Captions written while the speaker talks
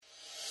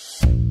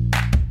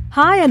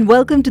Hi and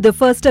welcome to the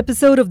first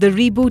episode of the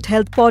Reboot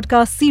Health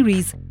Podcast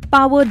series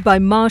powered by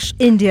Marsh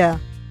India.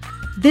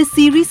 This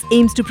series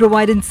aims to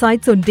provide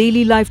insights on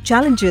daily life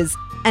challenges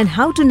and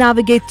how to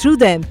navigate through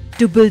them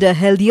to build a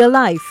healthier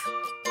life.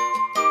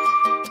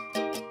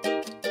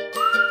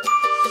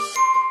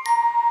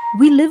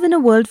 We live in a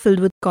world filled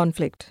with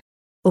conflict.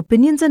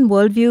 Opinions and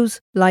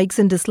worldviews, likes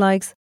and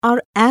dislikes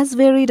are as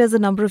varied as the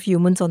number of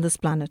humans on this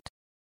planet.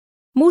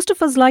 Most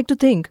of us like to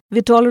think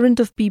we're tolerant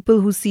of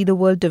people who see the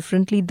world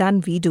differently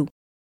than we do.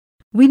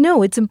 We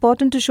know it's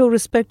important to show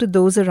respect to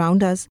those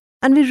around us,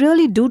 and we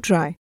really do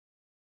try.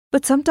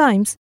 But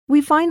sometimes we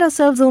find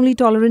ourselves only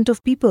tolerant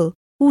of people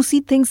who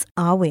see things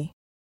our way.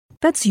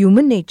 That's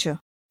human nature,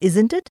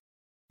 isn't it?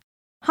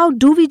 How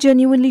do we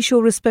genuinely show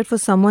respect for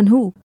someone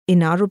who,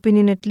 in our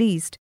opinion at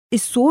least,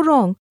 is so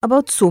wrong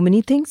about so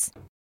many things?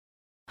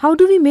 How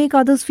do we make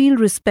others feel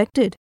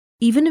respected,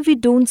 even if we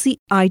don't see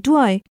eye to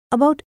eye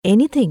about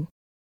anything?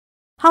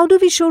 How do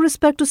we show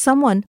respect to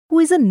someone who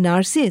is a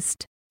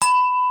narcissist?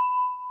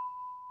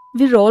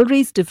 We're all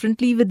raised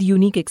differently with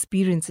unique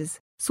experiences,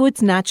 so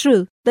it's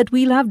natural that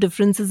we'll have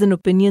differences in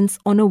opinions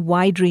on a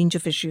wide range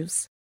of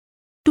issues.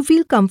 To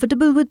feel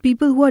comfortable with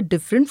people who are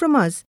different from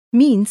us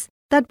means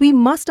that we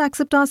must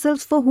accept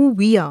ourselves for who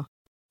we are.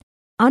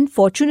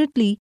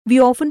 Unfortunately,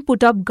 we often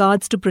put up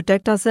guards to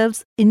protect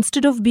ourselves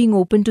instead of being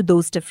open to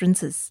those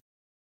differences.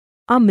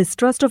 Our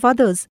mistrust of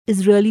others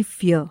is really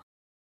fear.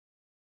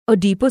 A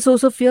deeper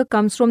source of fear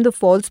comes from the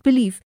false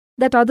belief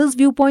that others'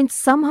 viewpoints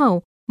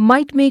somehow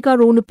might make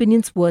our own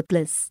opinions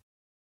worthless.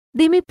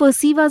 They may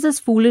perceive us as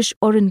foolish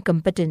or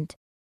incompetent.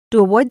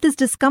 To avoid this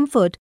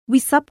discomfort, we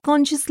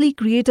subconsciously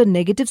create a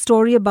negative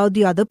story about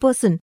the other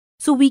person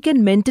so we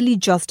can mentally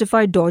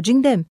justify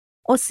dodging them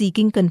or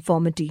seeking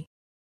conformity.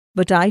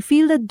 But I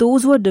feel that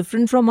those who are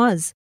different from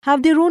us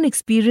have their own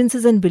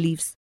experiences and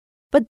beliefs,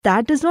 but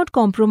that does not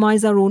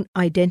compromise our own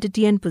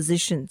identity and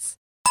positions.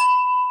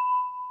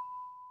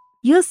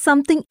 Here's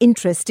something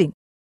interesting.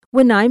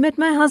 When I met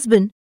my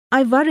husband,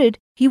 I worried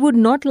he would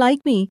not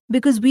like me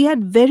because we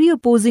had very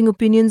opposing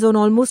opinions on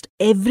almost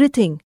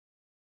everything.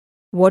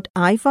 What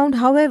I found,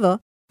 however,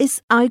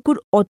 is I could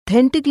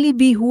authentically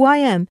be who I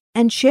am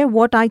and share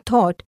what I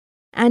thought,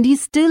 and he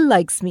still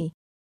likes me.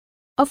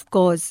 Of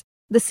course,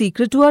 the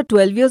secret to our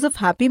 12 years of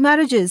happy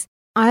marriage is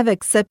I have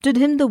accepted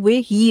him the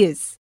way he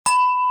is.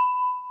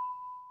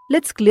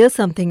 Let's clear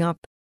something up.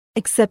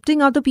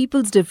 Accepting other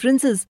people's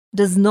differences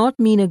does not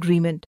mean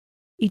agreement.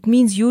 It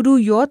means you do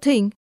your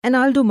thing and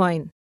I'll do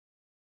mine.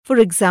 For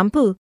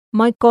example,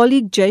 my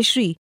colleague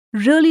Jayashree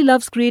really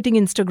loves creating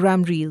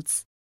Instagram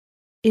reels.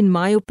 In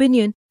my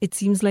opinion, it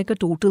seems like a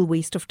total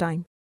waste of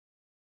time.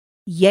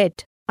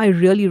 Yet, I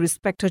really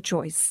respect her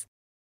choice.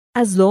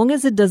 As long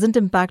as it doesn't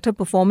impact her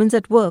performance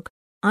at work,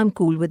 I'm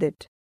cool with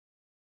it.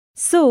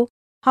 So,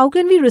 how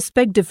can we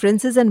respect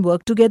differences and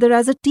work together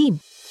as a team?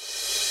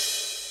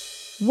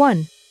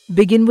 1.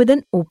 Begin with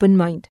an open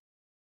mind.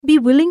 Be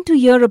willing to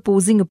hear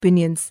opposing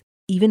opinions,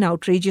 even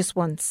outrageous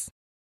ones.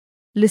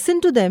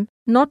 Listen to them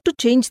not to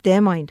change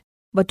their mind,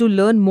 but to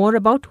learn more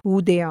about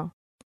who they are.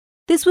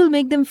 This will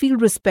make them feel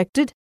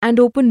respected and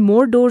open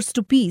more doors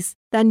to peace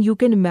than you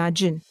can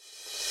imagine.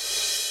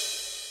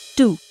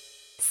 2.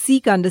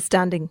 Seek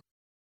understanding.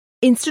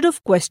 Instead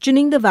of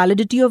questioning the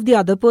validity of the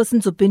other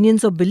person's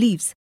opinions or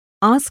beliefs,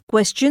 ask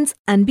questions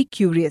and be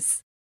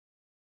curious.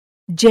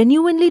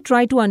 Genuinely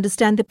try to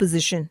understand their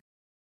position.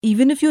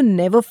 Even if you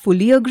never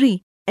fully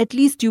agree, at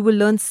least you will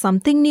learn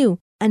something new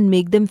and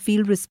make them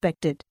feel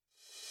respected.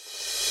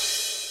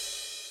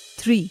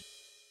 3.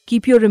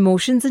 Keep your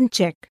emotions in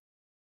check.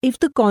 If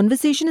the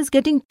conversation is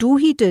getting too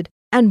heated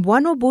and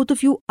one or both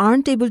of you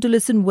aren't able to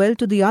listen well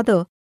to the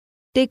other,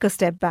 take a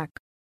step back.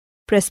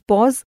 Press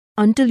pause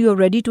until you're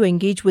ready to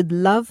engage with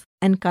love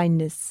and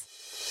kindness.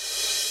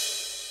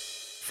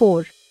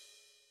 4.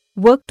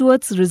 Work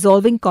towards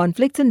resolving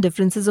conflicts and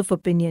differences of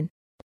opinion.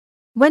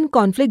 When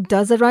conflict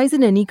does arise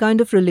in any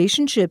kind of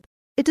relationship,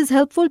 it is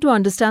helpful to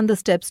understand the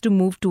steps to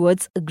move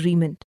towards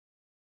agreement.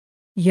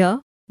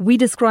 Here, we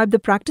describe the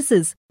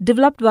practices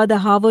developed by the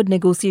Harvard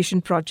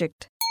Negotiation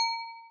Project.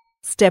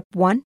 Step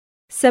 1.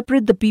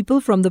 Separate the people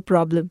from the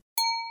problem.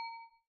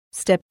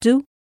 Step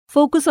 2.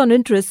 Focus on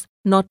interests,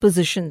 not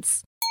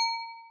positions.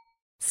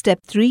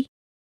 Step 3.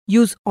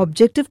 Use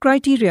objective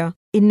criteria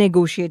in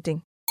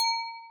negotiating.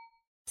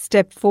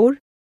 Step 4.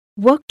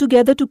 Work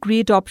together to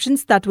create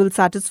options that will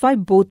satisfy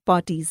both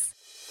parties.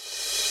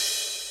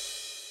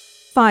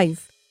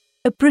 5.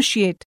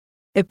 Appreciate.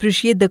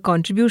 Appreciate the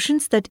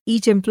contributions that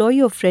each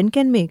employee or friend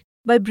can make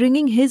by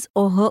bringing his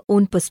or her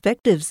own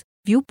perspectives,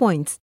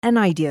 viewpoints, and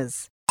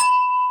ideas.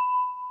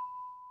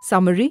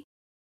 Summary.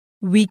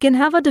 We can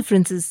have our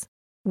differences.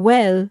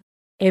 Well,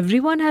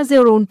 everyone has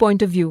their own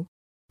point of view,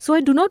 so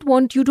I do not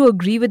want you to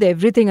agree with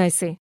everything I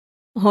say.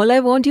 All I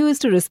want you is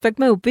to respect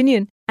my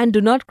opinion and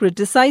do not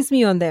criticize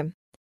me on them.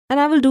 And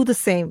I will do the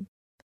same.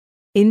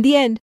 In the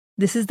end,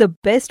 this is the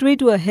best way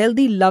to a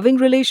healthy, loving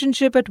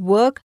relationship at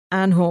work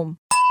and home.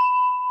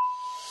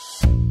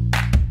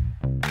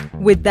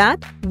 With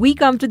that, we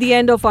come to the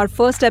end of our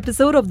first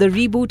episode of the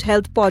Reboot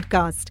Health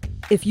Podcast.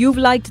 If you've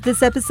liked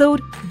this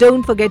episode,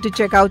 don't forget to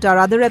check out our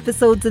other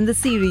episodes in the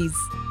series.